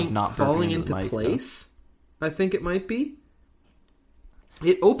job of not falling burping into the mic, place. Though. I think it might be.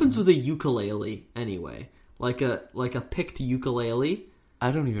 It opens with a ukulele anyway, like a picked ukulele.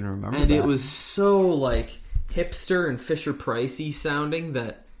 I don't even remember. And that. it was so like hipster and Fisher Pricey sounding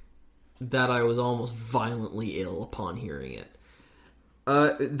that I was almost violently ill upon hearing it.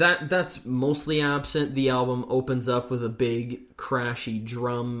 That's mostly absent. The album opens up with a big crashy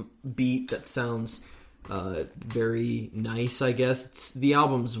drum beat that sounds very nice, I guess. The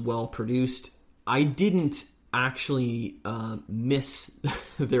album's well produced. I didn't actually miss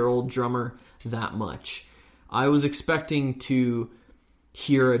their old drummer that much. I was expecting to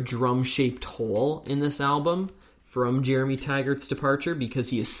hear a drum-shaped hole in this album from Jeremy Taggart's departure, because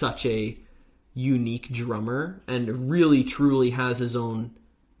he is such a unique drummer and really truly has his own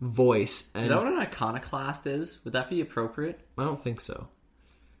voice. And is that what an iconoclast is? Would that be appropriate? I don't think so.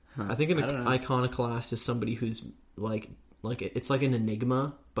 I think an iconoclast is somebody who's like it's like an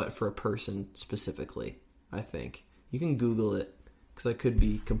enigma, but for a person specifically. I think you can Google it, because I could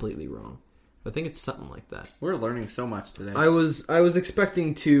be completely wrong. I think it's something like that. We're learning so much today. I was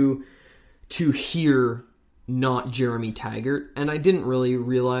expecting to hear not Jeremy Taggart, and I didn't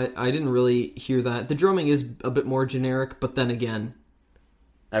really hear that. The drumming is a bit more generic, but then again,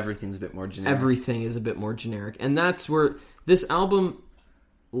 everything's a bit more generic. Everything is a bit more generic, and that's where this album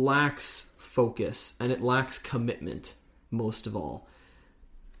lacks focus, and it lacks commitment, most of all.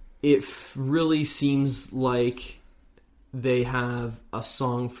 It really seems like they have a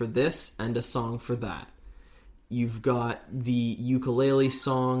song for this and a song for that. You've got the ukulele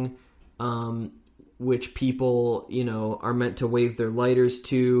song, which people, you know, are meant to wave their lighters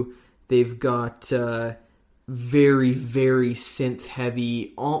to. They've got very, very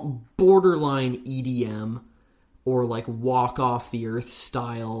synth-heavy, borderline EDM, or like Walk Off the Earth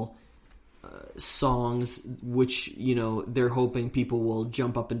style songs, which, you know, they're hoping people will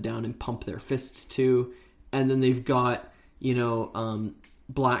jump up and down and pump their fists to. and then they've got,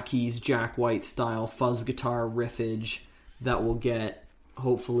 Black Keys, Jack White style fuzz guitar riffage that will get,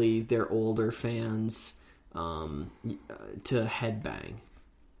 hopefully, their older fans to headbang.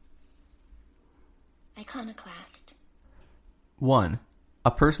 Iconoclast. 1.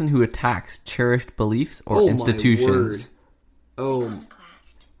 A person who attacks cherished beliefs or institutions.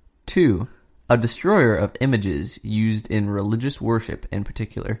 Iconoclast. 2. A destroyer of images used in religious worship in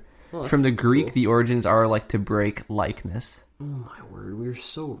particular. Well, From the Greek, cool. the origins are like to break likeness. Oh my word, we're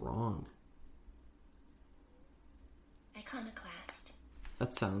so wrong. Iconoclast.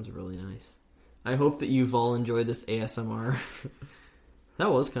 That sounds really nice. I hope that you've all enjoyed this ASMR.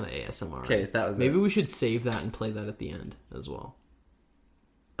 That was kind of ASMR. Okay, that was Maybe we should save that and play that at the end as well.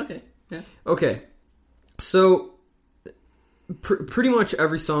 Okay, yeah. Okay, so pretty much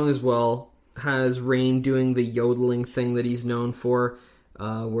every song as well has Rain doing the yodeling thing that he's known for,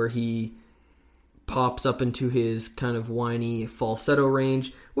 where he pops up into his kind of whiny falsetto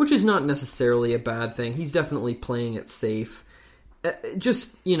range, which is not necessarily a bad thing. He's definitely playing it safe.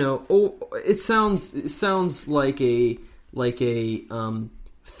 Just, it sounds like a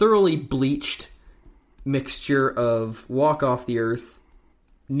thoroughly bleached mixture of Walk Off the Earth,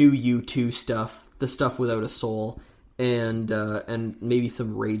 new U2 stuff, the stuff without a soul, and maybe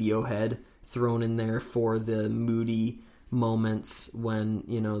some Radiohead thrown in there for the moody moments when,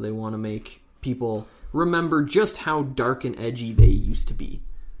 they want to make people remember just how dark and edgy they used to be.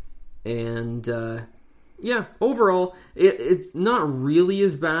 And, overall, it's not really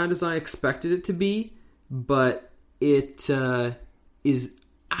as bad as I expected it to be, but it is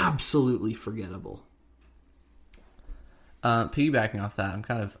absolutely forgettable. Piggybacking off that, I'm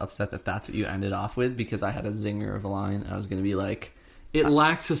kind of upset that that's what you ended off with, because I had a zinger of a line. I was going to be like... It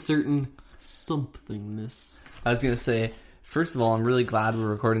lacks a certain somethingness. I was going to say... First of all, I'm really glad we're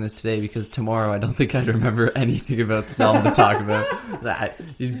recording this today, because tomorrow I don't think I'd remember anything about this album to talk about. That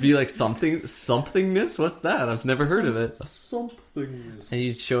you'd be like, somethingness? What's that? I've never heard of it. Somethingness. And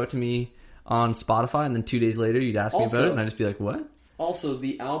you'd show it to me on Spotify, and then 2 days later you'd ask me about it, and I'd just be like, what? Also,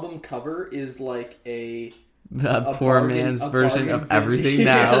 the album cover is like a poor man's version of Everything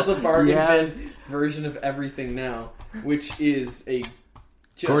Now. Yes, a bargain bin version of Everything Now, which is a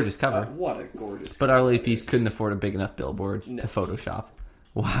gorgeous cover. What a gorgeous But cover. Our Lady Peace couldn't afford a big enough billboard to Photoshop.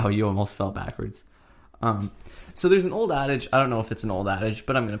 Wow, you almost fell backwards. So there's an old adage, I don't know if it's an old adage,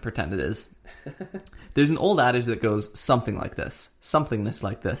 but I'm going to pretend it is. There's an old adage that goes something like this, somethingness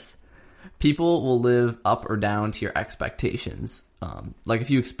like this. People will live up or down to your expectations. Like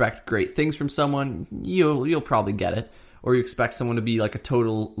if you expect great things from someone, you'll probably get it. Or you expect someone to be like a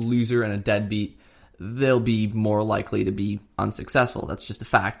total loser and a deadbeat, they'll be more likely to be unsuccessful. That's just a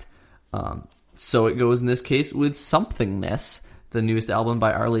fact. So it goes in this case with Somethingness, the newest album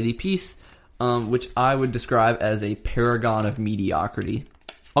by Our Lady Peace, which I would describe as a paragon of mediocrity.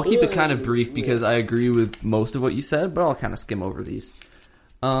 I'll keep it kind of brief because I agree with most of what you said, but I'll kind of skim over these.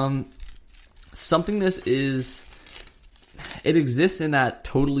 Somethingness is... It exists in that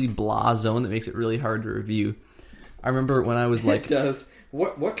totally blah zone that makes it really hard to review. I remember when I was like... It does.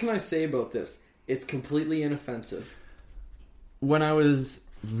 What can I say about this? It's completely inoffensive. When I was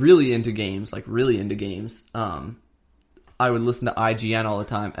really into games, I would listen to IGN all the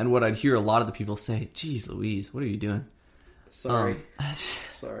time, and what I'd hear a lot of the people say, geez Louise, what are you doing? Sorry.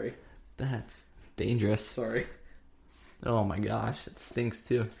 Sorry. That's dangerous. Sorry. Oh my gosh, it stinks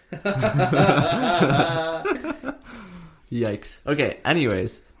too. Yikes. Okay,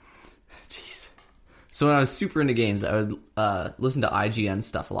 anyways. Jeez. So when I was super into games, I would listen to IGN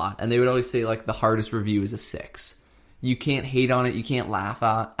stuff a lot, and they would always say, like, the hardest review is a 6. You can't hate on it, you can't laugh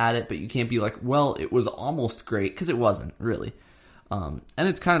at it, but you can't be like, well, it was almost great, because it wasn't, really. And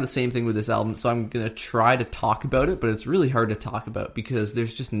it's kind of the same thing with this album, so I'm going to try to talk about it, but it's really hard to talk about, because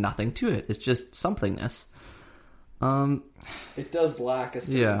there's just nothing to it. It's just somethingness. It does lack a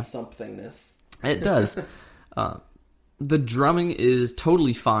certain somethingness. It does. The drumming is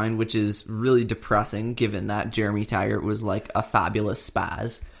totally fine, which is really depressing, given that Jeremy Taggart was like a fabulous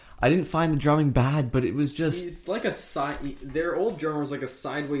spaz. I didn't find the drumming bad, but it was just... He's like a their old drummer was like a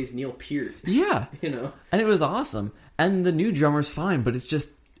sideways Neil Peart. Yeah. And it was awesome. And the new drummer's fine, but it's just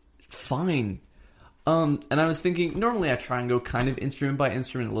fine. And I was thinking, normally I try and go kind of instrument by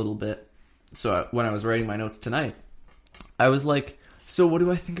instrument a little bit. So when I was writing my notes tonight, I was like, so what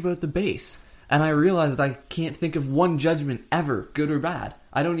do I think about the bass? And I realized I can't think of one judgment ever, good or bad.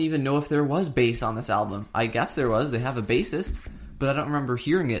 I don't even know if there was bass on this album. I guess there was. They have a bassist, but I don't remember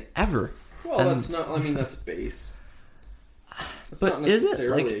hearing it ever. Well, that's bass. That's not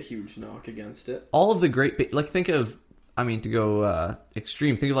necessarily a huge knock against it. All of the great... think of... to go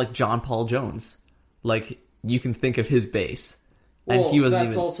extreme, think of like John Paul Jones. like you can think of his bass, and Well, he wasn't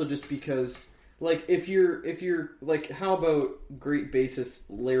that's even. also just because, like, if you're like, how about great bassist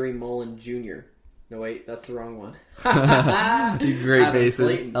Larry Mullen Jr.? No, wait, that's the wrong one. Great Adam bassist.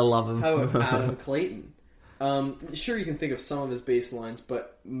 Clayton. I love him. How about Adam Clayton? Sure, you can think of some of his bass lines,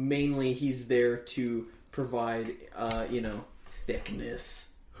 but mainly he's there to provide, thickness.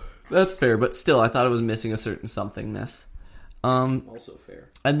 That's fair, but still, I thought it was missing a certain somethingness. Also fair.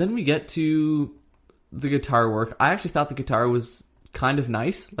 And then we get to the guitar work. I actually thought the guitar was kind of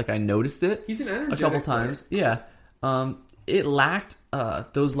nice. Like, I noticed it He's an a energetic couple player. times. Yeah. It lacked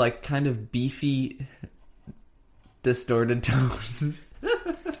those, like, kind of beefy, distorted tones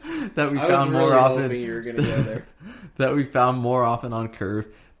that we I was found really more often. hoping you were going to go there. That we found more often on Curve.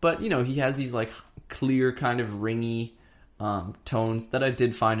 But, he has these, like, clear, kind of ringy tones that I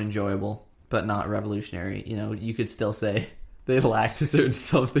did find enjoyable, but not revolutionary. You could still say they lacked a certain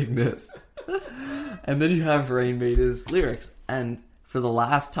somethingness. And then you have Rain Maida's lyrics, and for the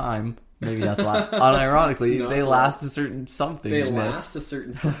last time, maybe not the last, unironically, they last a certain somethingness. They last a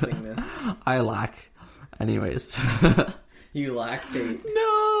certain somethingness. I lack. Anyways. You lactate.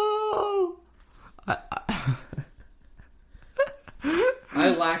 No! I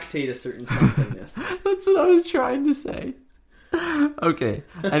lactate a certain somethingness. That's what I was trying to say. Okay.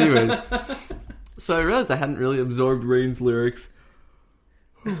 Anyways. So I realized I hadn't really absorbed Rain's lyrics.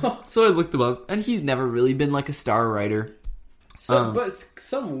 So I looked them up, and he's never really been like a star writer. But it's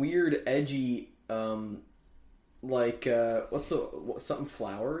some weird, edgy, something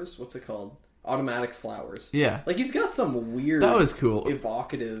flowers? What's it called? Automatic flowers. Yeah. Like, he's got some weird, That was cool.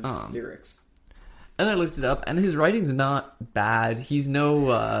 evocative lyrics. And I looked it up, and his writing's not bad. He's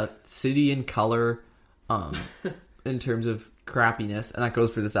no City in Color in terms of crappiness, and that goes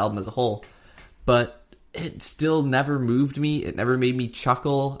for this album as a whole. But it still never moved me. It never made me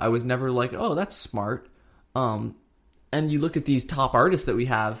chuckle. I was never like, oh, that's smart. And you look at these top artists that we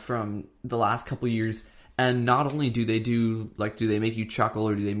have from the last couple of years, and not only do they make you chuckle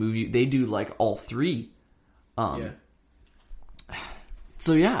or do they move you, they do like all three. Yeah.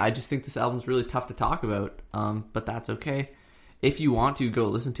 So yeah, I just think this album's really tough to talk about, but that's okay. If you want to, go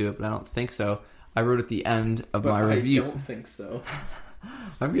listen to it, but I don't think so. I wrote at the end of my review. I don't think so.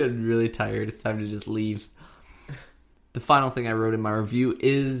 I'm getting really tired. It's time to just leave. The final thing I wrote in my review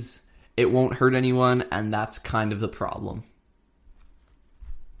is it won't hurt anyone, and that's kind of the problem.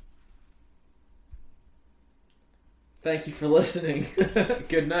 Thank you for listening.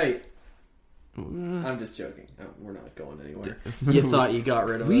 Good night. I'm just joking. No, we're not going anywhere. You thought you got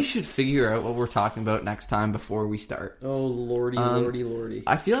rid of We us. should figure out what we're talking about next time before we start. Oh, lordy, lordy.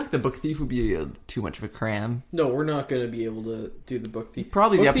 I feel like the book thief would be too much of a cram. No, we're not going to be able to do the book thief.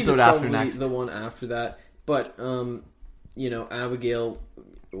 Probably book the thief episode is after probably next. the one after that. But Abigail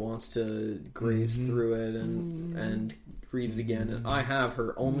wants to graze through it and read it again. And I have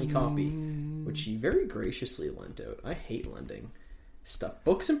her only copy, which she very graciously lent out. I hate lending stuff,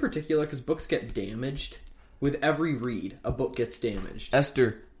 books in particular, because books get damaged. With every read, a book gets damaged.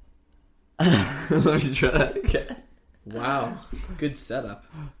 Esther. Let me try that again. Wow, good setup.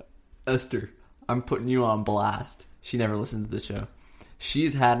 Esther, I'm putting you on blast. She never listened to the show.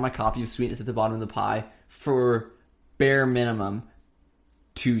 She's had my copy of Sweetness at the Bottom of the Pie for bare minimum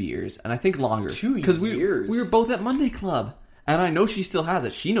 2 years, and I think longer. 2 because years? we were both at Monday Club, and I know she still has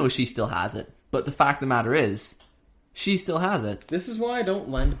it. She knows she still has it, but the fact of the matter is, she still has it. This is why I don't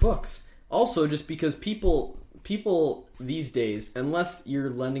lend books. Also, just because people these days, unless you're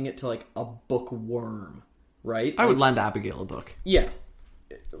lending it to like a bookworm, right? I would lend Abigail a book. Yeah,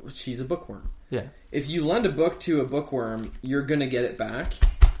 she's a bookworm. Yeah. If you lend a book to a bookworm, you're gonna get it back.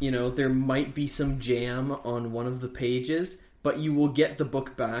 There might be some jam on one of the pages, but you will get the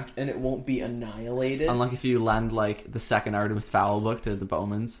book back, and it won't be annihilated. Unlike if you lend like the second Artemis Fowl book to the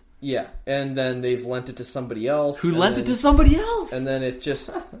Bowmans. Yeah, and then they've lent it to somebody else. Who lent it to somebody else? And then it just,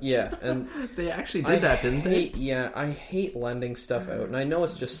 yeah. And they actually did that, didn't they? Yeah, I hate lending stuff out. And I know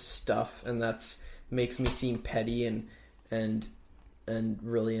it's just stuff, and that's makes me seem petty and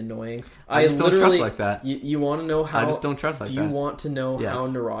really annoying. I just don't trust like that. You want to know how... I just don't trust like that. Do you want to know how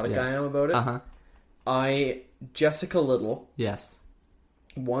neurotic I am about it? Uh-huh. Jessica Little... Yes.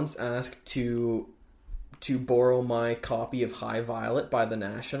 ...once asked to borrow my copy of High Violet by The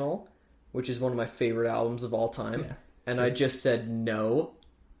National, which is one of my favorite albums of all time. Yeah, and sure. I just said no,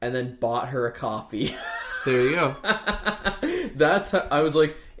 and then bought her a copy. There you go. That's how, I was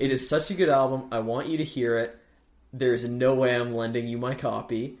like, it is such a good album. I want you to hear it. There's no way I'm lending you my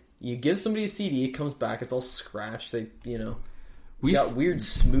copy. You give somebody a CD, it comes back, it's all scratched. They, we got weird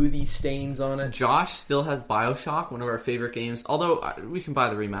smoothie stains on it. Josh still has BioShock, one of our favorite games. Although we can buy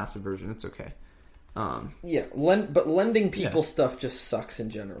the remastered version, it's okay. Yeah, but lending people stuff just sucks in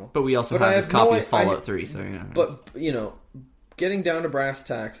general. But we also have this copy of Fallout 3, so yeah. But, getting down to brass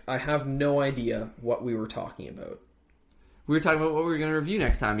tacks, I have no idea what we were talking about. We were talking about what we were going to review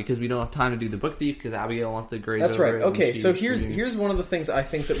next time because we don't have time to do The Book Thief because Abigail wants to graze over it. That's right. Okay, so here's one of the things I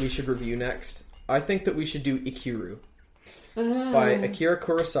think that we should review next. I think that we should do Ikiru by Akira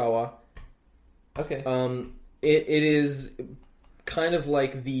Kurosawa. Okay. It is kind of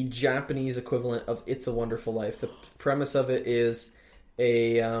like the Japanese equivalent of It's a Wonderful Life. The premise of it is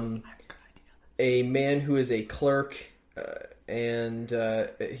a man who is a clerk and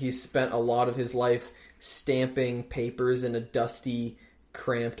he's spent a lot of his life stamping papers in a dusty,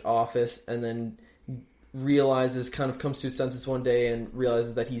 cramped office, and then comes to his senses one day and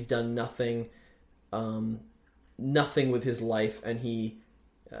realizes that he's done nothing with his life, and he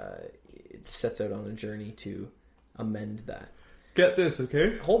sets out on a journey to amend that. Get this,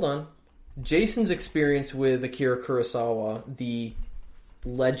 okay? Hold on. Jason's experience with Akira Kurosawa, the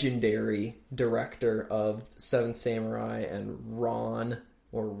legendary director of Seven Samurai and Ran,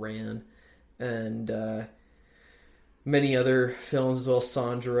 and many other films as well,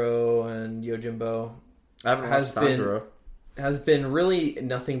 Sanjuro and Yojimbo, I haven't watched Sanjuro. Has been really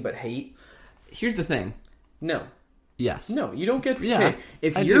nothing but hate. Here's the thing. No. Yes. No, you don't get to... Yeah,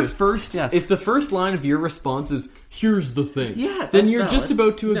 if the first line of your response is, here's the thing, then you're valid. just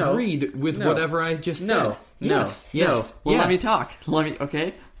about to agree with whatever I just said. Yes. Well, let me talk.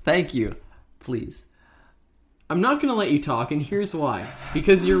 Okay? Thank you. Please. I'm not going to let you talk, and here's why.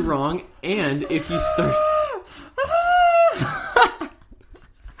 Because you're wrong, and if you start... I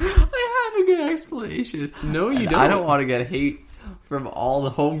have a good explanation. No, you don't. I don't want to get hate from all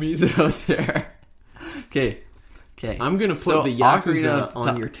the homies out there. Okay. I'm going to put the Yakuza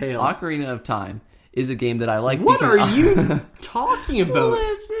on your tail. Ocarina of Time is a game that I like. What are you talking about?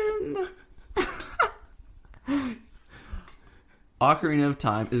 Listen. Ocarina of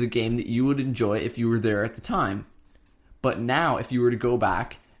Time is a game that you would enjoy if you were there at the time. But now, if you were to go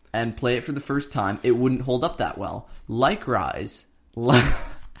back and play it for the first time, it wouldn't hold up that well. Like Rise,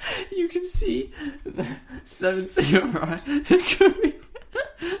 you can see the Seven Samurai. It could be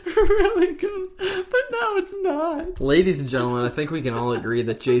really good, but now it's not. Ladies and gentlemen, I think we can all agree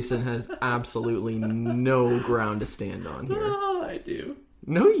that Jason has absolutely no ground to stand on here. Oh, I do.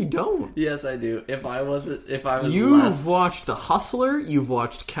 No, you don't. Yes, I do. If I was You've watched The Hustler. You've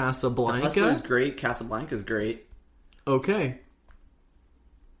watched Casablanca. The Hustler's great. Casablanca's great. Okay.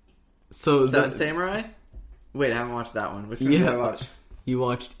 So Seven Samurai? Wait, I haven't watched that one. Which one did I watch? You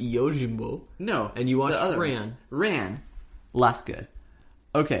watched Yojimbo. No. And you watched Ran. Ran. Less good.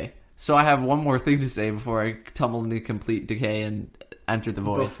 Okay. So I have one more thing to say before I tumble into complete decay and enter the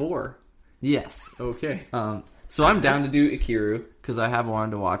void. Before? Yes. Okay. So I'm down to do Ikiru, because I have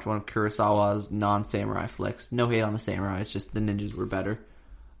wanted to watch one of Kurosawa's non-samurai flicks. No hate on the samurai, it's just the ninjas were better.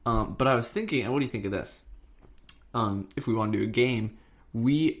 But I was thinking, and what do you think of this? If we want to do a game,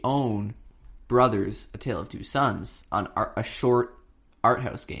 we own Brothers, A Tale of Two Sons, on a short art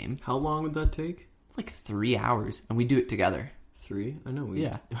house game. How long would that take? Like 3 hours, and we do it together. 3? I know we.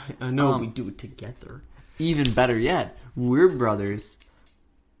 Yeah. I know we do it together. Even better yet, we're brothers.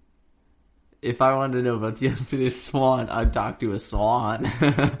 If I wanted to know about the unfinished swan, I'd talk to a swan.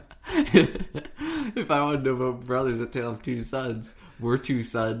 If I wanted to know about Brothers, A Tale of Two Sons, we're two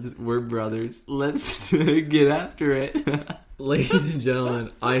sons, we're brothers. Let's get after it. Ladies and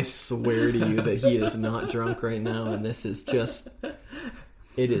gentlemen, I swear to you that he is not drunk right now, and this is just...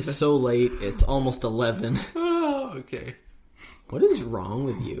 It is so late, it's almost 11. Oh, okay. What is wrong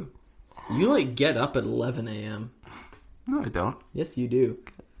with you? You, get up at 11 a.m. No, I don't. Yes, you do.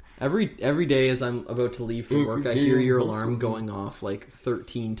 Every day as I'm about to leave for work, I hear your alarm going off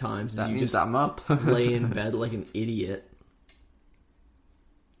 13 times. That you means just I'm up. lay in bed like an idiot.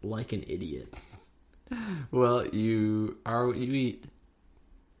 Like an idiot. Well, you are what you eat.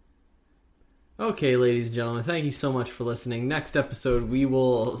 Okay, ladies and gentlemen, thank you so much for listening. Next episode, we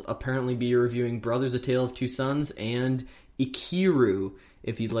will apparently be reviewing Brothers, A Tale of Two Sons and Ikiru.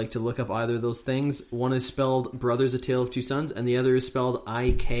 If you'd like to look up either of those things, one is spelled Brothers, A Tale of Two Sons, and the other is spelled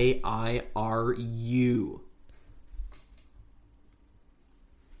Ikiru.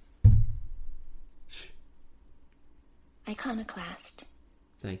 Iconoclast.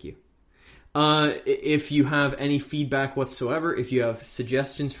 Thank you. If you have any feedback whatsoever, if you have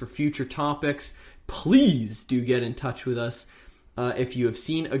suggestions for future topics, please do get in touch with us. If you have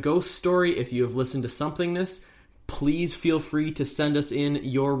seen a ghost story, if you have listened to Somethingness, please feel free to send us in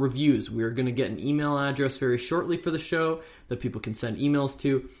your reviews. We're going to get an email address very shortly for the show that people can send emails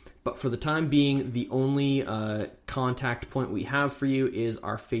to. But for the time being, the only contact point we have for you is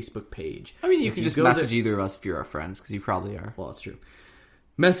our Facebook page. I mean, you If can just go message there- either of us if you're our friends, because you probably are. Well, that's true.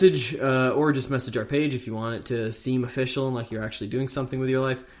 Message or just message our page if you want it to seem official and like you're actually doing something with your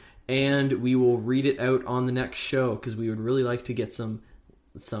life. And we will read it out on the next show because we would really like to get some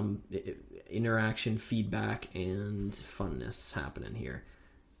interaction, feedback, and funness happening here.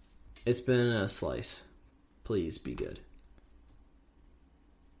 It's been a slice. Please be good.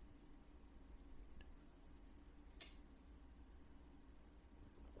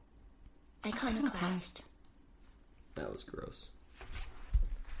 Iconoclast. That was gross.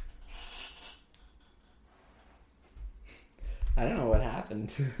 I don't know what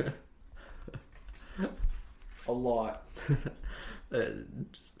happened. A lot. I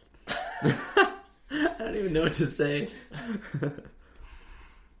don't even know what to say.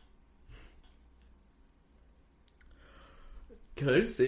 Can I just say